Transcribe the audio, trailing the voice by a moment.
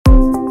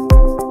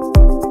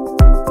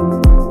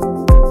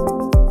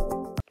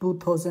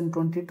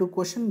2022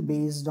 question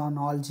based on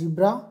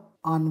algebra.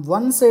 On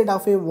one side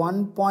of a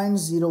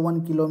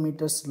 1.01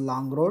 kilometers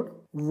long road,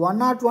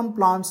 101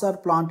 plants are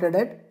planted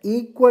at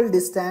equal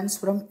distance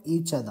from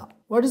each other.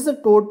 What is the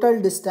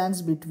total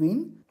distance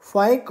between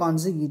 5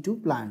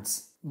 consecutive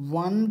plants?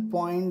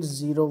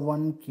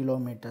 1.01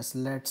 kilometers.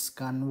 Let's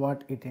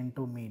convert it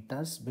into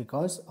meters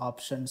because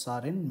options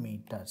are in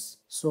meters.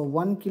 So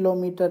 1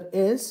 kilometer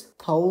is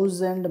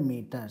 1000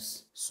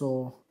 meters.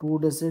 So 2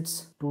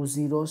 digits, 2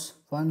 zeros,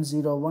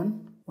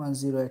 101,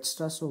 10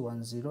 extra, so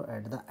 10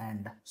 at the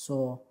end.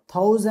 So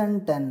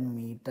 1010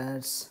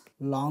 meters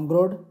long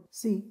road.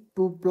 See,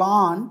 to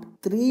plant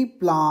 3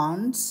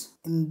 plants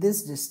in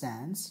this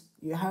distance,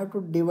 you have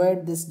to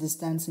divide this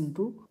distance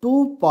into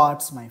 2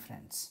 parts, my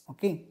friends.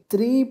 Okay,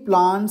 3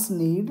 plants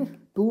need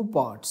 2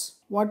 parts.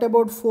 What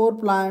about 4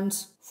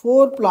 plants?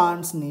 4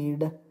 plants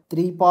need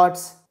 3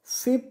 parts.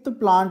 5th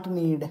plant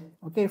need,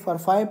 okay, for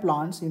 5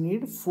 plants you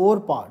need 4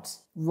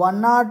 parts.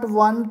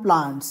 101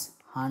 plants,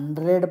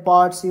 100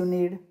 parts you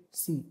need.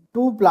 See,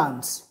 2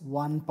 plants,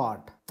 1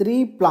 part.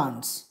 3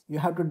 plants, you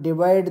have to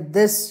divide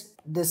this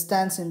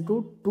distance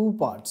into 2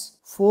 parts.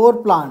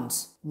 4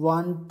 plants,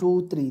 1,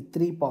 2, 3,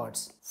 3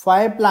 parts.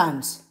 5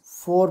 plants,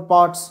 4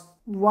 parts.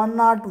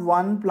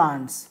 101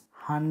 plants,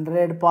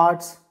 100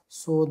 parts.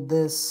 So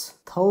this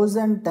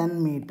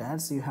 1010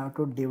 meters you have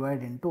to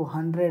divide into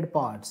 100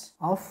 parts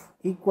of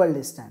equal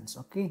distance.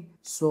 Okay,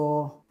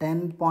 so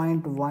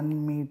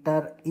 10.1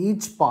 meter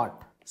each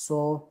part.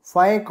 So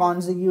 5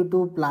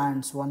 consecutive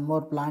plants, one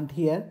more plant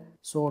here.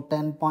 So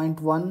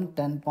 10.1,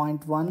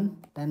 10.1,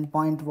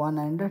 10.1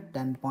 and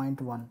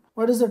 10.1.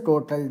 What is the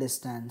total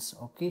distance?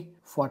 Okay,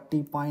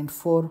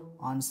 40.4.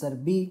 Answer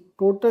B.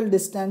 Total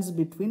distance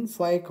between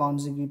 5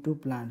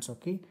 consecutive plants.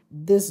 Okay,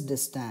 this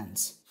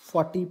distance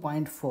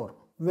 40.4.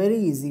 Very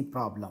easy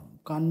problem.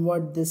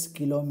 Convert this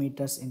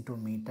kilometers into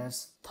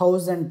meters.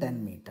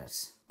 1010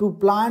 meters. To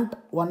plant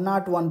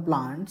 101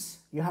 plants,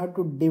 you have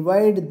to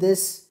divide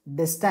this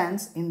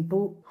distance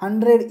into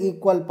 100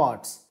 equal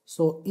parts.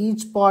 So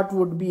each part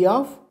would be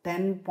of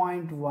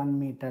 10.1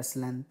 meters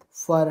length.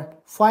 For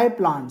 5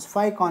 plants,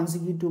 5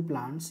 consecutive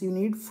plants, you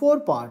need 4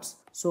 parts.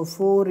 So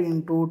 4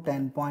 into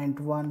 10.1,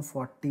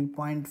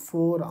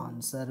 40.4,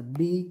 answer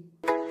B.